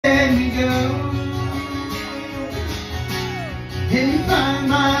find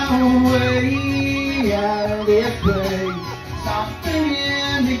my own way out of this place. Stop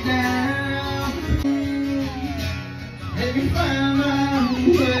bringing me down. Let me find my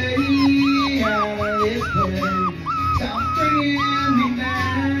own way out of this place. Stop bringing me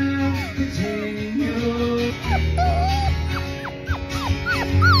down. Continue.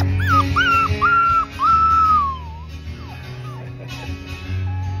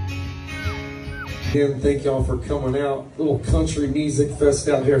 Again, thank y'all for coming out. Little country music fest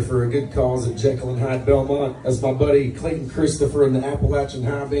out here for a good cause at Jekyll and Hyde Belmont. That's my buddy Clayton Christopher and the Appalachian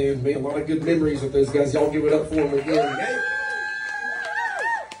High Band. Made a lot of good memories with those guys. Y'all give it up for them again.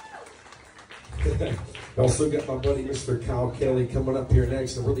 I also got my buddy Mr. Kyle Kelly coming up here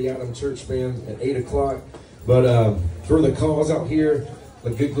next, and we're the Adam Church Band at 8 o'clock. But for the cause out here, a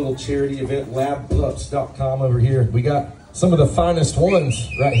good little charity event, LabPups.com over here. We got some of the finest ones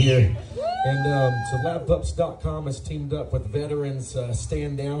right here. And so LabPups.com has teamed up with Veterans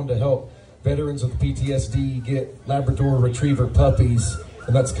Stand Down to help veterans with PTSD get Labrador Retriever puppies.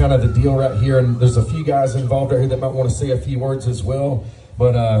 And that's kind of the deal right here. And there's a few guys involved right here that might want to say a few words as well.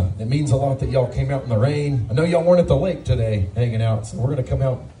 But it means a lot that y'all came out in the rain. I know y'all weren't at the lake today hanging out, so we're going to come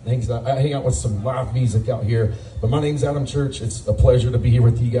out and hang out with some live music out here. But my name's Adam Church. It's a pleasure to be here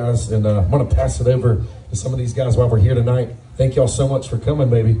with you guys. And I'm going to pass it over to some of these guys while we're here tonight. Thank y'all so much for coming,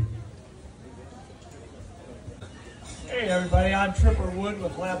 baby. Hey everybody, I'm Tripper Wood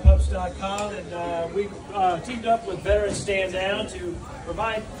with LabPups.com, and we've teamed up with Veterans Stand Down to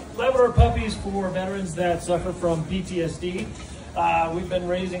provide Labrador puppies for veterans that suffer from PTSD. We've been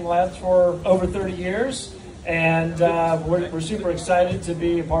raising labs for over 30 years, and we're super excited to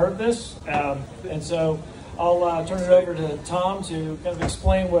be a part of this. And so I'll turn it over to Tom to kind of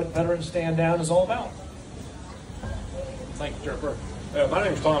explain what Veterans Stand Down is all about. Thank you, Tripper. My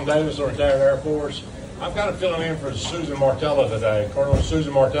name is Tom Davis, I'm retired Air Force. I'm kind of filling in for Susan Martella today. Colonel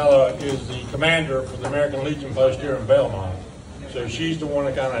Susan Martella is the commander for the American Legion post here in Belmont. So she's the one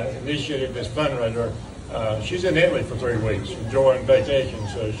that kind of initiated this fundraiser. She's in Italy for 3 weeks, enjoying vacation,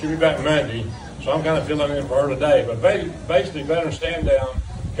 so she'll be back Monday. So I'm kind of filling in for her today. But basically, Veterans Stand Down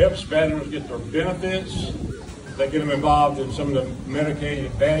helps veterans get their benefits. They get them involved in some of the Medicaid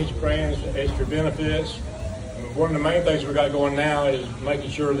Advantage plans, extra benefits. One of the main things we got going now is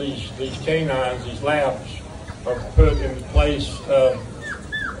making sure these canines, these labs, are put in place of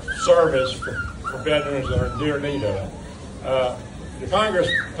service for veterans that are in dear need of it. The Congress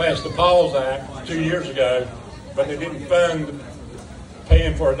passed the Paws Act 2 years ago, but they didn't fund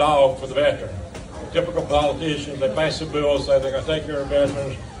paying for a dog for the veteran. Typical politicians, they pass the bill and say they're going to take care of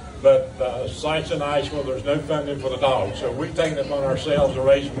veterans, but sites in Asheville, there's no funding for the dogs. So we've taken it upon ourselves to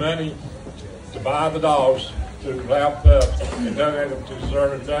raise money to buy the dogs to LabPups and donate them to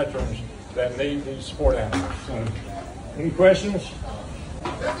deserving veterans that need these support animals. So, any questions?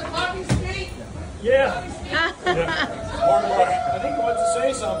 Does the puppy speak? Yeah. I think he wants to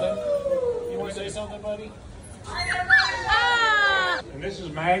say something. You want to say something, buddy? And this is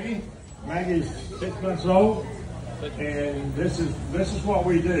Maggie. Maggie's 6 months old, and this is what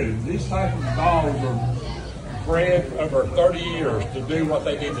we do. These types of dogs are bred over 30 years to do what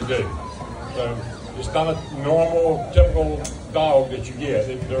they need to do. So it's not a normal, typical dog that you get.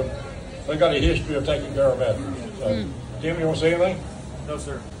 They've got a history of taking care of veterans. So, Tim, you want to say anything? No,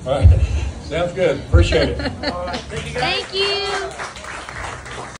 sir. All right. Sounds good. Appreciate it. All right. Thank you guys. Thank you.